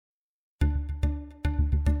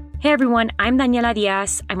Hey everyone, I'm Daniela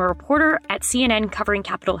Diaz. I'm a reporter at CNN covering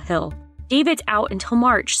Capitol Hill. David's out until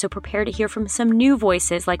March, so prepare to hear from some new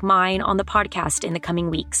voices like mine on the podcast in the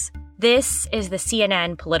coming weeks. This is the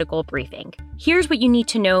CNN Political Briefing. Here's what you need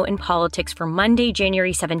to know in politics for Monday,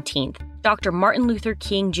 January 17th, Dr. Martin Luther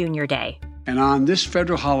King Jr. Day. And on this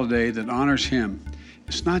federal holiday that honors him,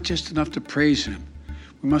 it's not just enough to praise him.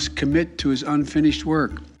 We must commit to his unfinished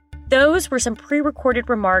work. Those were some pre-recorded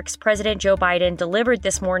remarks President Joe Biden delivered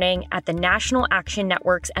this morning at the National Action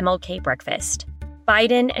Network's MLK breakfast.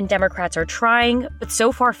 Biden and Democrats are trying, but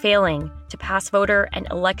so far failing, to pass voter and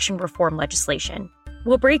election reform legislation.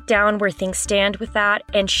 We'll break down where things stand with that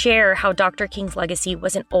and share how Dr. King's legacy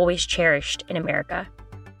wasn't always cherished in America.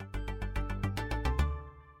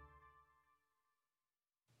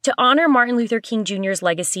 To honor Martin Luther King Jr.'s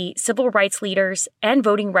legacy, civil rights leaders and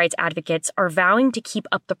voting rights advocates are vowing to keep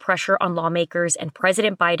up the pressure on lawmakers and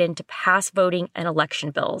President Biden to pass voting and election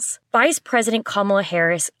bills. Vice President Kamala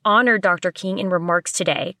Harris honored Dr. King in remarks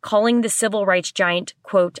today, calling the civil rights giant,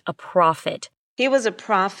 quote, a prophet. He was a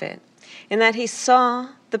prophet in that he saw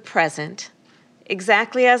the present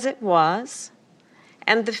exactly as it was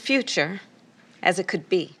and the future as it could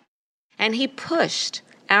be. And he pushed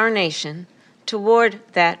our nation toward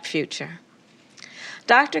that future.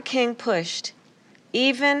 Dr. King pushed,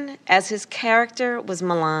 even as his character was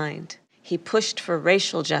maligned. He pushed for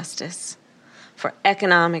racial justice, for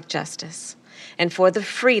economic justice, and for the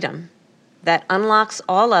freedom that unlocks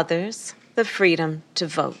all others, the freedom to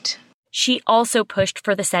vote. She also pushed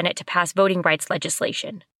for the Senate to pass voting rights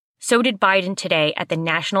legislation. So did Biden today at the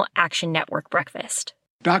National Action Network breakfast.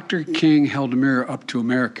 Dr. King held a mirror up to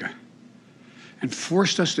America and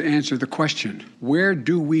forced us to answer the question, where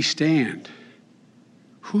do we stand?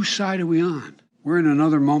 Whose side are we on? We're in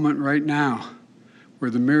another moment right now where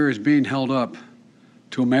the mirror is being held up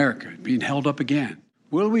to America, being held up again.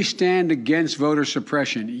 Will we stand against voter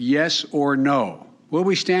suppression? Yes or no? Will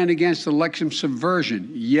we stand against election subversion?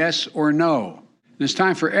 Yes or no? And it's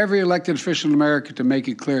time for every elected official in America to make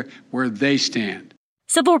it clear where they stand.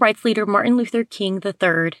 Civil rights leader Martin Luther King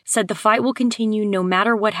III said the fight will continue no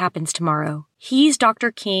matter what happens tomorrow. He's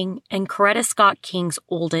Dr. King and Coretta Scott King's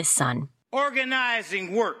oldest son.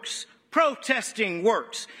 Organizing works, protesting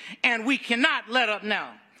works, and we cannot let up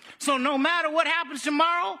now. So no matter what happens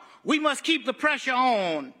tomorrow, we must keep the pressure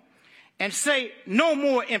on and say no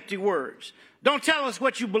more empty words. Don't tell us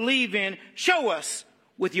what you believe in. Show us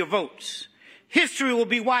with your votes. History will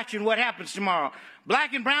be watching what happens tomorrow.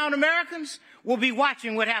 Black and brown Americans will be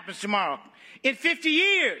watching what happens tomorrow. In 50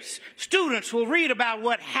 years, students will read about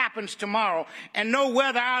what happens tomorrow and know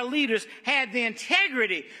whether our leaders had the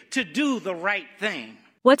integrity to do the right thing.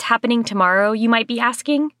 What's happening tomorrow, you might be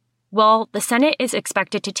asking? Well, the Senate is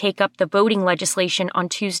expected to take up the voting legislation on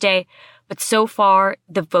Tuesday, but so far,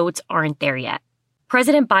 the votes aren't there yet.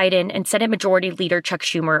 President Biden and Senate Majority Leader Chuck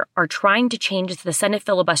Schumer are trying to change the Senate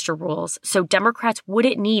filibuster rules so Democrats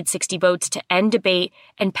wouldn't need 60 votes to end debate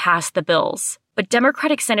and pass the bills. But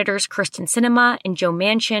Democratic Senators Kyrsten Sinema and Joe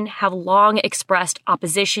Manchin have long expressed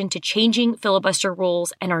opposition to changing filibuster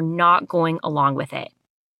rules and are not going along with it.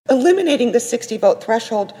 Eliminating the 60-vote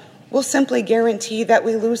threshold will simply guarantee that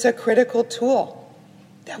we lose a critical tool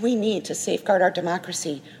that we need to safeguard our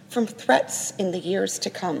democracy from threats in the years to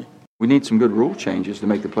come. We need some good rule changes to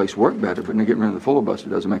make the place work better, but getting rid of the filibuster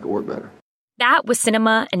doesn't make it work better. That was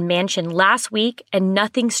Sinema and Manchin last week, and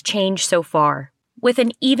nothing's changed so far. With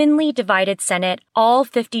an evenly divided Senate, all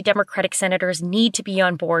 50 Democratic senators need to be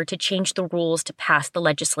on board to change the rules to pass the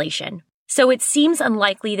legislation. So it seems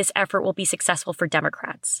unlikely this effort will be successful for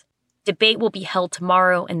Democrats. Debate will be held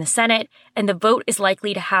tomorrow in the Senate, and the vote is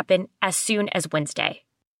likely to happen as soon as Wednesday.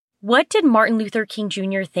 What did Martin Luther King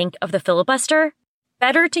Jr. think of the filibuster?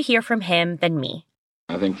 Better to hear from him than me.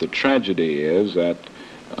 I think the tragedy is that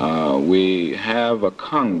we have a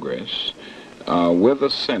Congress with a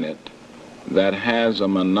Senate that has a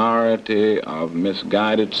minority of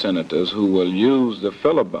misguided senators who will use the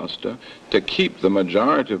filibuster to keep the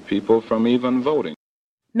majority of people from even voting.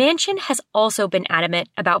 Manchin has also been adamant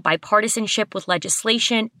about bipartisanship with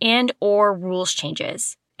legislation and/or rules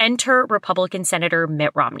changes. Enter Republican Senator Mitt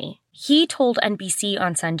Romney. He told NBC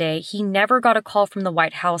on Sunday he never got a call from the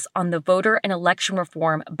White House on the voter and election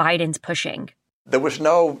reform Biden's pushing. There was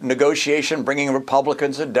no negotiation bringing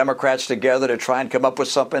Republicans and Democrats together to try and come up with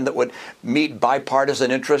something that would meet bipartisan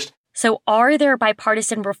interest. So are there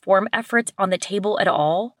bipartisan reform efforts on the table at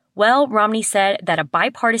all? Well, Romney said that a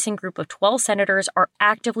bipartisan group of 12 senators are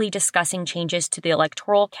actively discussing changes to the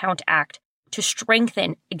Electoral Count Act to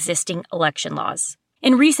strengthen existing election laws.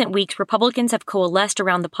 In recent weeks, Republicans have coalesced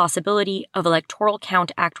around the possibility of Electoral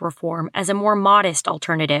Count Act reform as a more modest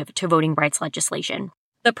alternative to voting rights legislation.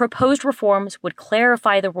 The proposed reforms would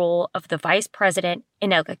clarify the role of the vice president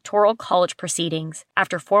in electoral college proceedings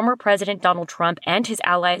after former President Donald Trump and his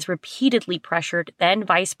allies repeatedly pressured then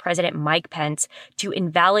Vice President Mike Pence to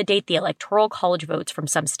invalidate the electoral college votes from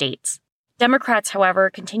some states. Democrats, however,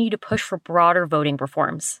 continue to push for broader voting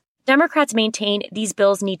reforms. Democrats maintain these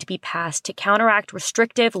bills need to be passed to counteract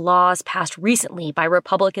restrictive laws passed recently by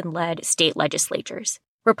Republican-led state legislatures.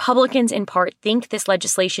 Republicans, in part, think this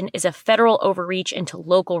legislation is a federal overreach into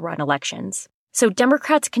local-run elections. So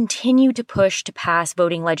Democrats continue to push to pass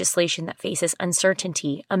voting legislation that faces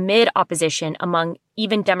uncertainty amid opposition among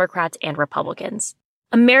even Democrats and Republicans.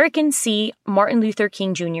 Americans see Martin Luther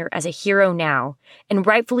King Jr. as a hero now, and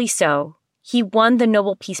rightfully so. He won the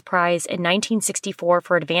Nobel Peace Prize in 1964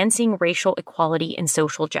 for advancing racial equality and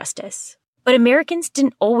social justice. But Americans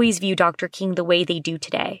didn't always view Dr. King the way they do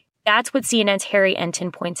today. That's what CNN's Harry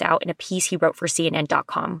Enton points out in a piece he wrote for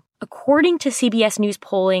CNN.com. According to CBS News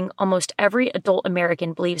polling, almost every adult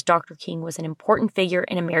American believes Dr. King was an important figure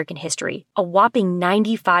in American history, a whopping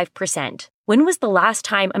 95%. When was the last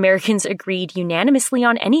time Americans agreed unanimously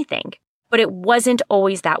on anything? But it wasn't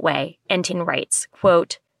always that way, Enton writes,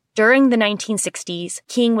 quote, "During the 1960s,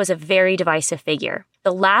 King was a very divisive figure.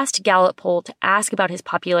 The last Gallup poll to ask about his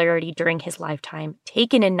popularity during his lifetime,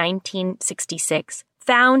 taken in 1966,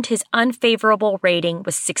 found his unfavorable rating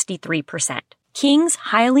was 63%. King's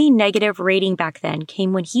highly negative rating back then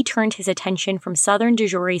came when he turned his attention from Southern de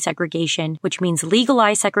jure segregation, which means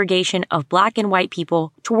legalized segregation of black and white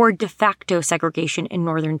people, toward de facto segregation in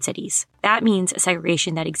northern cities. That means a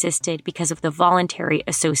segregation that existed because of the voluntary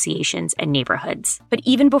associations and neighborhoods. But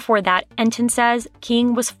even before that, Enton says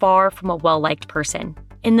King was far from a well-liked person.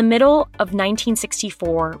 In the middle of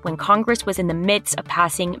 1964, when Congress was in the midst of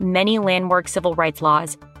passing many landmark civil rights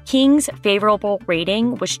laws, King's favorable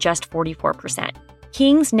rating was just 44%.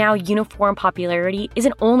 King's now uniform popularity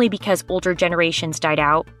isn't only because older generations died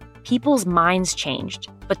out. People's minds changed,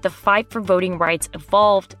 but the fight for voting rights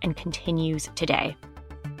evolved and continues today.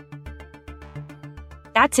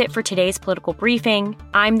 That's it for today's political briefing.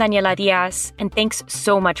 I'm Daniela Diaz, and thanks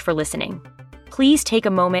so much for listening. Please take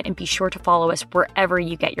a moment and be sure to follow us wherever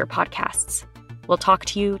you get your podcasts. We'll talk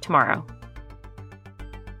to you tomorrow.